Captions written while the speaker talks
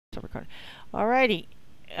Stop recording. Alrighty.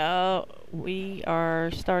 We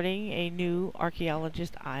are starting a new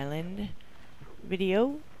Archaeologist Island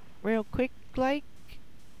video, real quick, like,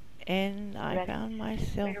 and I found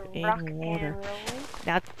myself in water.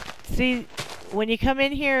 Now, see, when you come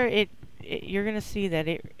in here, you're gonna see that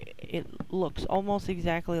it looks almost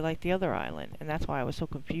exactly like the other island, and that's why I was so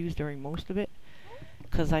confused during most of it,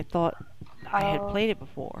 because I thought I had played it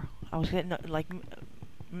before. I was getting like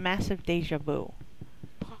massive deja vu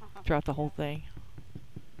throughout the whole thing.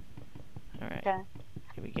 Alright. Okay.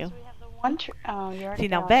 Here we go. So we have the one See,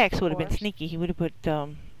 now Vex would have been sneaky. He would have put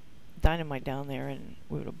dynamite down there and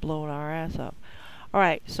we would have blown our ass up.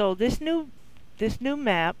 Alright, so this new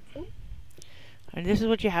map, and this is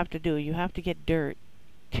what you have to do. You have to get dirt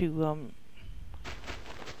to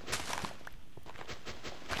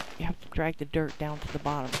you have to drag the dirt down to the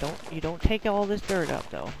bottom. You don't take all this dirt up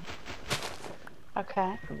though.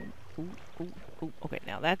 Okay. Ooh. Okay,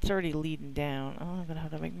 now that's already leading down. Oh, I'm gonna have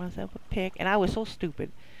to make myself a pick. And I was so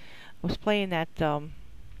stupid. I was playing that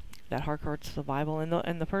hardcore survival, and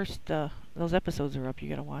the first those episodes are up. You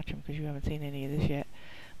gotta watch them because you haven't seen any of this yet.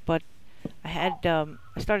 But I had I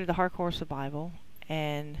started the hardcore survival,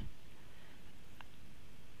 and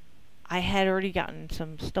I had already gotten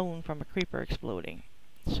some stone from a creeper exploding.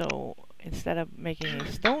 So instead of making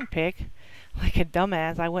a stone pick, like a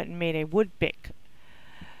dumbass, I went and made a wood pick.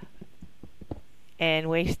 And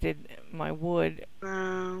wasted my wood.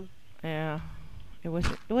 Yeah, it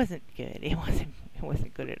wasn't good. It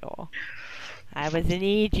wasn't good at all. I was an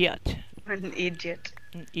idiot. An idiot.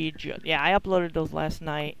 An idiot. Yeah, I uploaded those last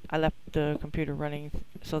night. I left the computer running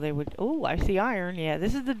so they would. Oh, I see iron. Yeah,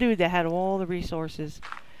 this is the dude that had all the resources.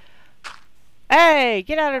 Hey,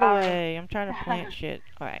 get out of the way! I'm trying to plant shit.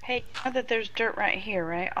 All right. Hey, you know that there's dirt right here,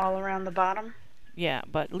 right? All around the bottom. Yeah,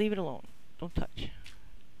 but leave it alone. Don't touch.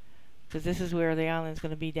 Because this is where the island's going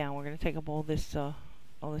to be down. We're going to take up all this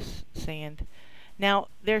sand. Now,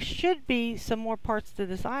 there should be some more parts to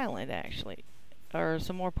this island, actually. Or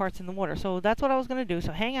some more parts in the water. So that's what I was going to do.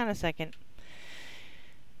 So hang on a second.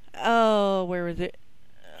 Oh, where is it?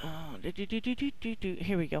 Oh,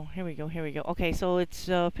 here we go. Okay, so it's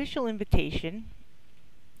official invitation.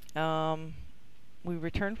 We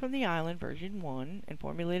returned from the island, version 1, and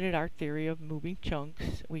formulated our theory of moving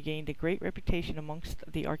chunks. We gained a great reputation amongst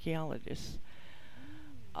the archaeologists.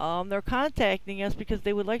 They're contacting us because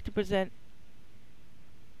they would like to present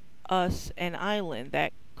us an island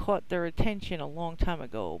that caught their attention a long time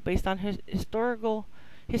ago. Based on historical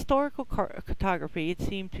cartography, it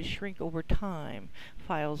seemed to shrink over time.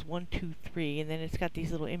 Files 1, 2, 3, and then it's got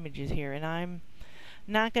these little images here. And I'm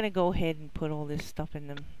not going to go ahead and put all this stuff in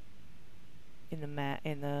the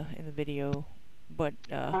video, but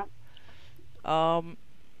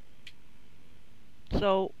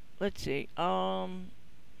so let's see. So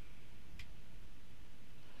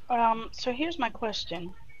here's my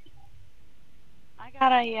question. I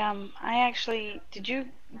got did you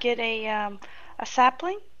get a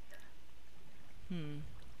sapling? Did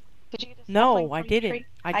you get a sapling? No, I didn't.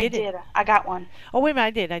 I did. I got one. Oh, wait a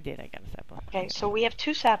minute, I did. I got a sapling. Okay, so we have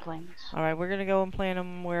 2 saplings. Alright, we're gonna go and plant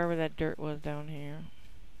them wherever that dirt was down here.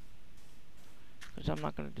 Because I'm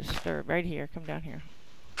not gonna disturb. Right here, come down here.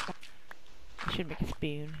 I should make a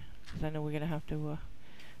spoon. Because I know we're gonna have to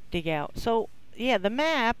dig out. So, yeah, the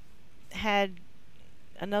map had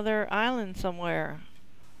another island somewhere.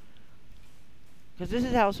 Because this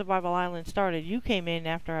is how Survival Island started. You came in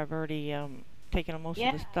after I've already taken most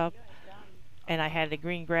of the stuff. And I had the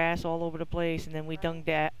green grass all over the place, and then we dug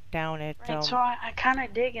down at. Right, so I kind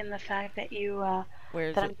of dig in the fact that you that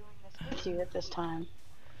I'm doing this with you at this time.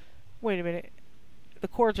 Wait a minute, the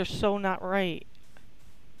chords are so not right.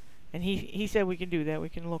 And he said we can do that. We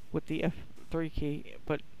can look with the F3 key,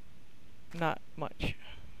 but not much.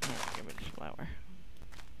 Right, give me this flower.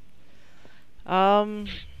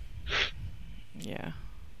 Yeah.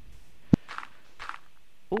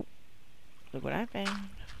 Oh, look what I found.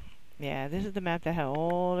 Yeah, this is the map that had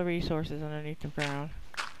all the resources underneath the ground.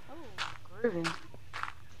 Oh, groovy.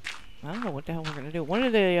 I don't know what the hell we're gonna do. One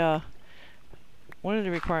of the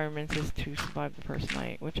requirements is to survive the first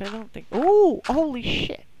night, which I don't think. Oh, holy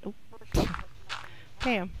shit! Oh.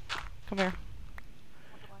 Pam, come here.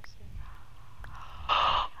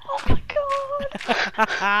 Oh my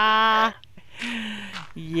god!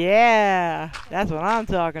 Yeah, that's what I'm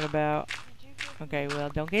talking about. Okay, well,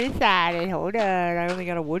 don't get excited. Hold on, I only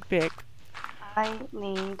got a wood pick. I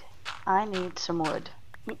need some wood.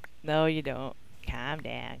 No, you don't. Calm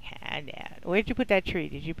down, calm down. Where'd you put that tree?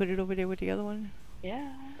 Did you put it over there with the other one?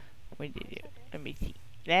 Yeah. Where did you? Let me see.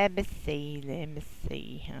 Let me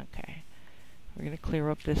see. Okay. We're going to clear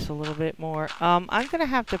up this a little bit more. I'm going to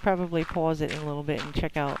have to probably pause it in a little bit and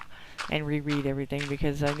check out and reread everything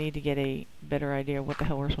because I need to get a better idea of what the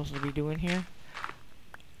hell we're supposed to be doing here.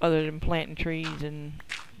 Other than planting trees and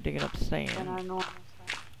digging up sand.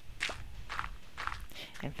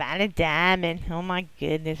 And find a diamond. Oh my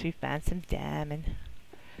goodness, we found some diamond.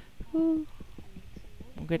 Woo.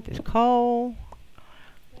 We'll get this coal.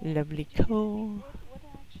 Lovely coal. What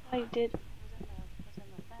actually did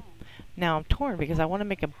Now I'm torn because I want to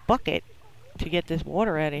make a bucket to get this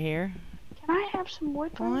water out of here. Can I have some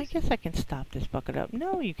wood, please? Well, I guess I can stop this bucket up.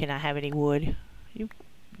 No, you cannot have any wood. You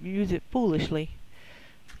use it foolishly.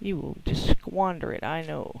 You will just squander it, I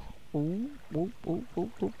know. Ooh, ooh, ooh,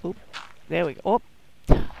 ooh, ooh, ooh. There we go. Oh.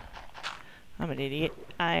 I'm an idiot.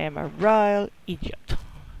 I am a royal Egypt.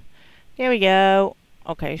 There we go.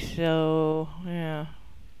 Okay, so, yeah.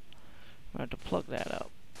 I'm going to have to plug that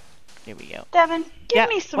up. There we go. Devin, give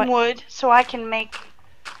me some wood so I can make...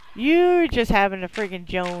 You're just having a friggin'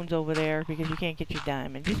 Jones over there because you can't get your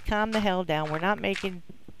diamond. Just calm the hell down. We're not making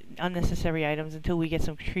unnecessary items until we get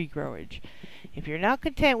some tree growage. If you're not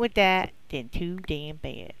content with that, then too damn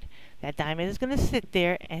bad. That diamond is going to sit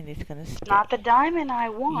there and it's going to stay. Not the diamond I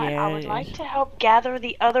want. Yeah, I would like to help gather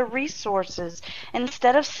the other resources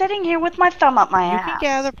instead of sitting here with my thumb up my ass. You can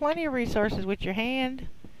gather plenty of resources with your hand.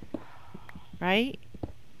 Right?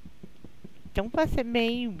 Don't fuss at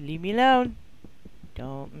me. Leave me alone.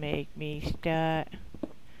 Don't make me start.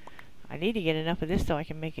 I need to get enough of this so I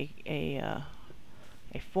can make a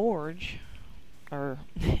forge. Or,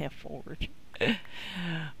 a forge.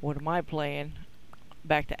 What am I playing?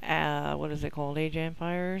 Back to, what is it called? Age of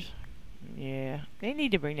Empires? Yeah. They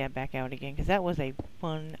need to bring that back out again, because that was a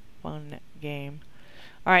fun game.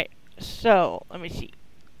 Alright, so, let me see.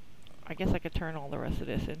 I guess I could turn all the rest of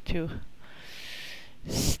this into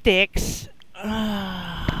sticks.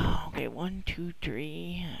 Okay, 1, 2,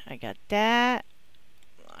 3. I got that.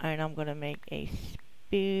 And I'm going to make a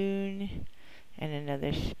spoon. And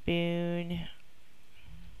another spoon.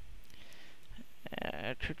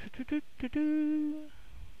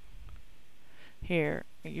 Here,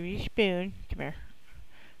 I'll give you a spoon. Come here.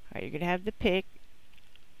 Alright, you're going to have the pick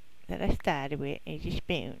that I started with as your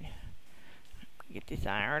spoon. Get this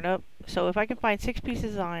iron up. So if I can find 6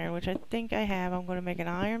 pieces of iron, which I think I have, I'm going to make an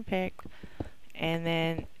iron pick. And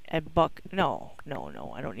then a bucket. No,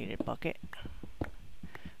 I don't need a bucket.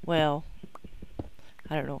 Well,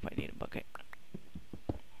 I don't know if I need a bucket.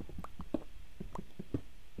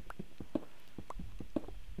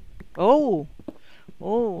 Oh!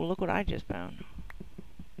 Oh, look what I just found.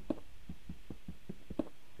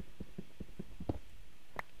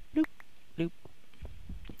 Loop, loop.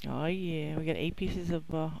 Oh yeah, we got 8 pieces of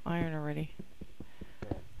iron already.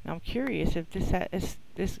 Now I'm curious if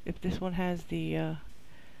this one has the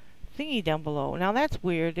thingy down below. Now that's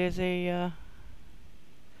weird. There's a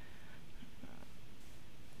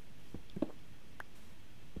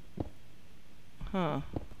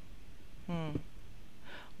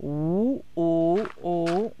Ooh, ooh,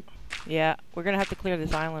 ooh. Yeah, we're gonna have to clear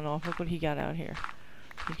this island off. Look what he got out here.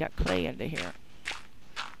 He's got clay under here.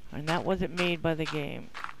 And that wasn't made by the game.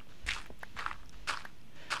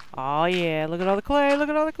 Oh yeah, look at all the clay, look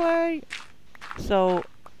at all the clay! So,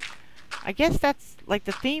 I guess that's like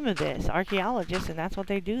the theme of this, archaeologists, and that's what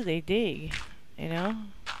they do, they dig, you know?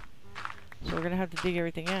 So we're gonna have to dig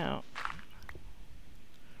everything out.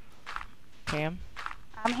 Pam?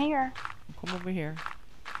 I'm here. Come over here.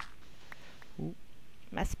 Ooh,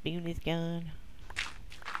 my spoon is gone.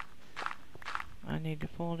 I need to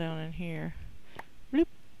fall down in here. Bloop.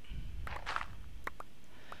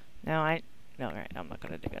 Now no, alright, I'm not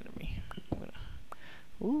gonna dig under me. I'm gonna,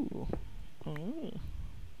 ooh.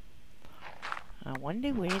 I wonder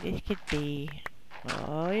where this could be.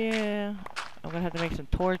 Oh yeah. I'm gonna have to make some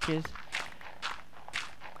torches.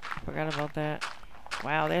 Forgot about that.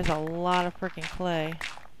 Wow, there's a lot of freaking clay.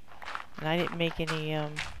 And I didn't make any,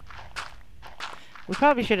 we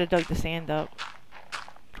probably should have dug the sand up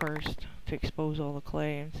first to expose all the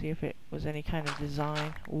clay and see if it was any kind of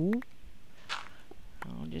design. Ooh.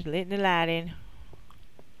 Oh, just letting the light in.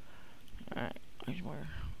 Alright, there's more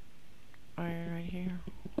iron right here.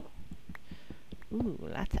 Ooh,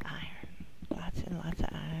 lots of iron. Lots and lots of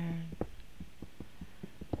iron.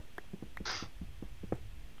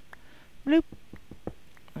 Bloop.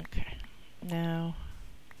 Okay. Now,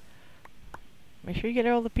 make sure you get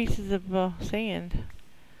all the pieces of sand.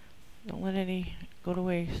 Don't let any go to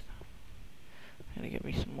waste. Gotta get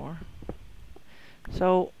me some more.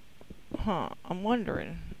 So, I'm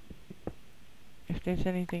wondering if there's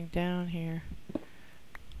anything down here.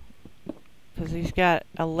 Because he's got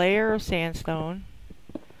a layer of sandstone,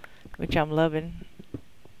 which I'm loving.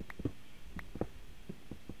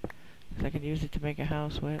 'Cause I can use it to make a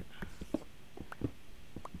house with.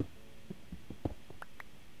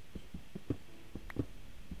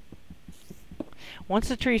 Once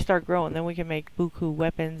the trees start growing, then we can make buku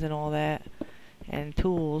weapons and all that, and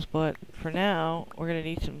tools. But for now, we're gonna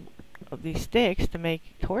need some of these sticks to make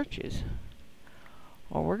torches,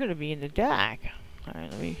 or we're gonna be in the dark. All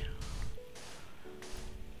right, let's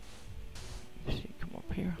see. Come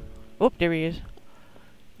up here. Oh, there he is.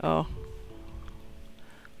 Oh,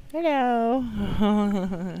 hello.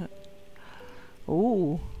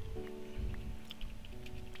 Ooh.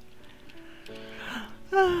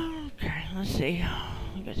 Okay, let's see.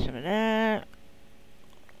 We got some of that.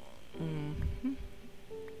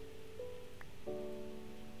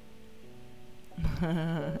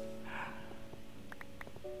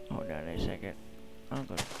 Hold on a second. I'm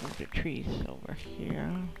gonna move the trees over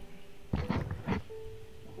here.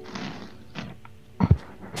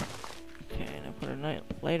 Okay, and I'll put a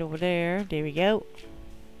light over there. There we go.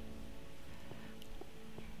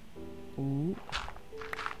 Ooh.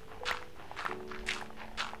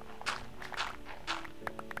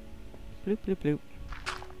 Bloop, bloop, bloop.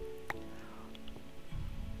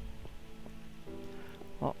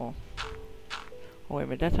 Uh-oh. Oh, wait a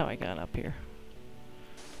minute. That's how I got up here.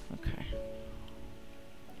 Okay.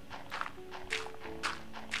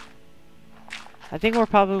 I think we're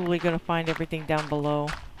probably going to find everything down below.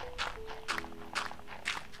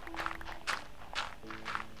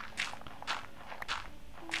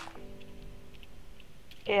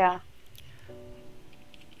 Yeah.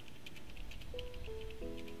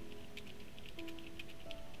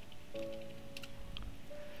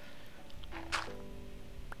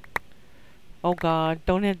 Oh God!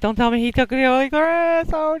 Don't tell me he took the holy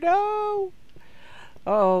grass! Oh no! Uh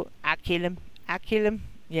oh! I kill him! I kill him!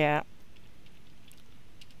 Yeah.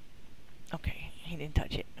 Okay, he didn't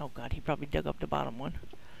touch it. Oh God! He probably dug up the bottom one.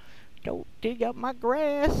 Don't dig up my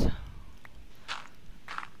grass!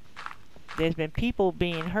 There's been people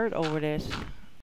being hurt over this.